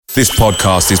This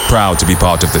podcast is proud to be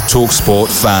part of the TalkSport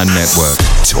Fan Network.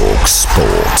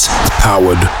 TalkSport.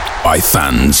 Powered by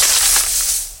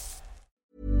fans.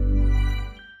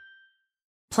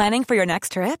 Planning for your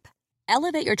next trip?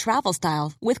 Elevate your travel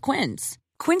style with Quince.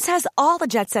 Quince has all the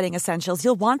jet-setting essentials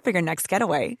you'll want for your next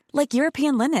getaway, like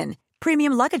European linen,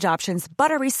 premium luggage options,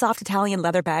 buttery soft Italian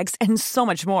leather bags, and so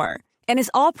much more. And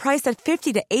is all priced at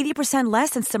 50 to 80% less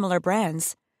than similar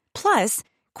brands. Plus,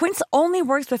 Quince only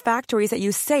works with factories that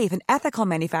use safe and ethical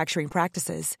manufacturing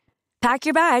practices. Pack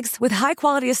your bags with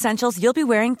high-quality essentials you'll be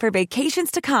wearing for vacations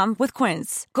to come with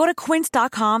Quince. Go to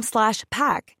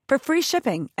quince.com/pack for free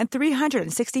shipping and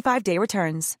 365-day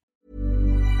returns.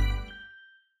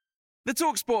 The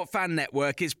TalkSport Fan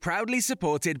Network is proudly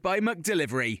supported by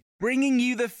McDelivery, bringing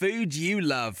you the food you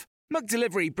love.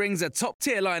 McDelivery brings a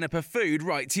top-tier lineup of food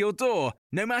right to your door.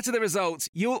 No matter the result,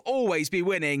 you'll always be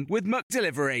winning with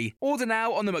McDelivery. Order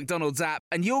now on the McDonald's app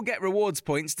and you'll get rewards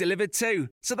points delivered too.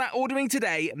 So that ordering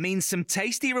today means some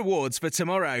tasty rewards for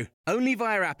tomorrow. Only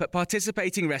via app at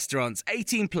participating restaurants.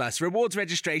 18 plus. Rewards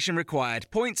registration required.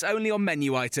 Points only on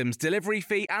menu items. Delivery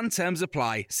fee and terms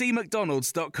apply. See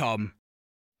mcdonalds.com.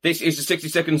 This is the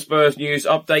 60-second Spurs news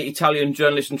update. Italian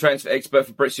journalist and transfer expert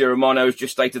Fabrizio Romano has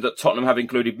just stated that Tottenham have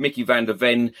included Micky van der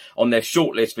Ven on their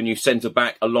shortlist for new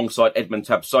centre-back alongside Edmond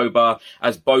Tapsoba,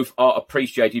 as both are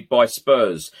appreciated by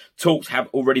Spurs. Talks have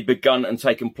already begun and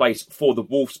taken place for the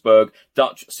Wolfsburg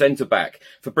Dutch centre-back.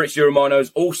 Fabrizio Romano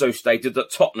has also stated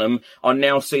that Tottenham are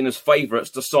now seen as favourites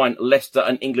to sign Leicester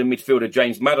and England midfielder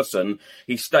James Maddison.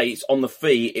 He states on the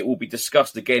fee it will be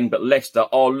discussed again, but Leicester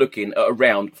are looking at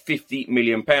around £50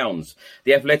 million.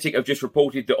 The Athletic have just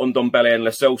reported that Ndombele and Lo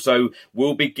Celso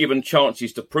will be given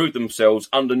chances to prove themselves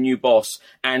under new boss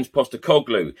and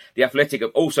Postecoglou. The Athletic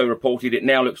have also reported it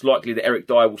now looks likely that Eric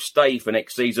Dier will stay for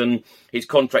next season. His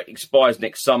contract expires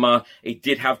next summer. He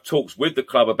did have talks with the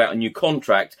club about a new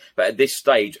contract, but at this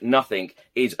stage, nothing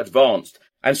is advanced.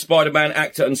 And Spider-Man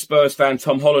actor and Spurs fan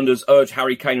Tom Holland has urged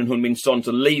Harry Kane and Heung-min Son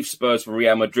to leave Spurs for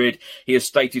Real Madrid. He has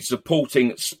stated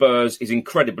supporting Spurs is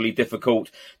incredibly difficult.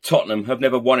 Tottenham have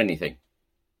never won anything.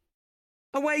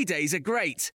 Away days are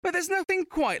great, but there's nothing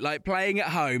quite like playing at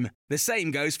home. The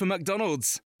same goes for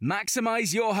McDonald's.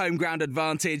 Maximise your home ground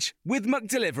advantage with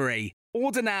McDelivery.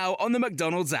 Order now on the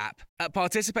McDonald's app. At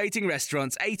participating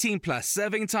restaurants, 18 plus,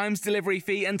 serving times, delivery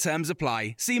fee and terms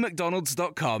apply. See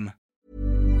mcdonalds.com.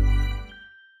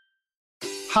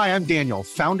 Hi, I'm Daniel,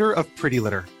 founder of Pretty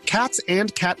Litter. Cats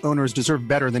and cat owners deserve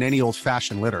better than any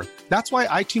old-fashioned litter. That's why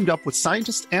I teamed up with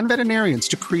scientists and veterinarians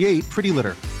to create Pretty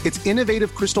Litter. Its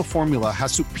innovative crystal formula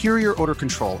has superior odor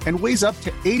control and weighs up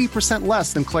to 80%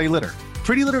 less than clay litter.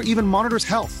 Pretty Litter even monitors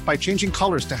health by changing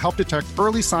colors to help detect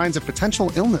early signs of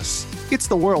potential illness. It's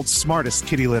the world's smartest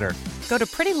kitty litter. Go to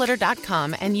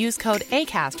prettylitter.com and use code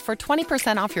ACAST for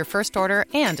 20% off your first order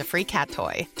and a free cat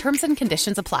toy. Terms and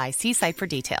conditions apply. See site for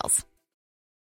details.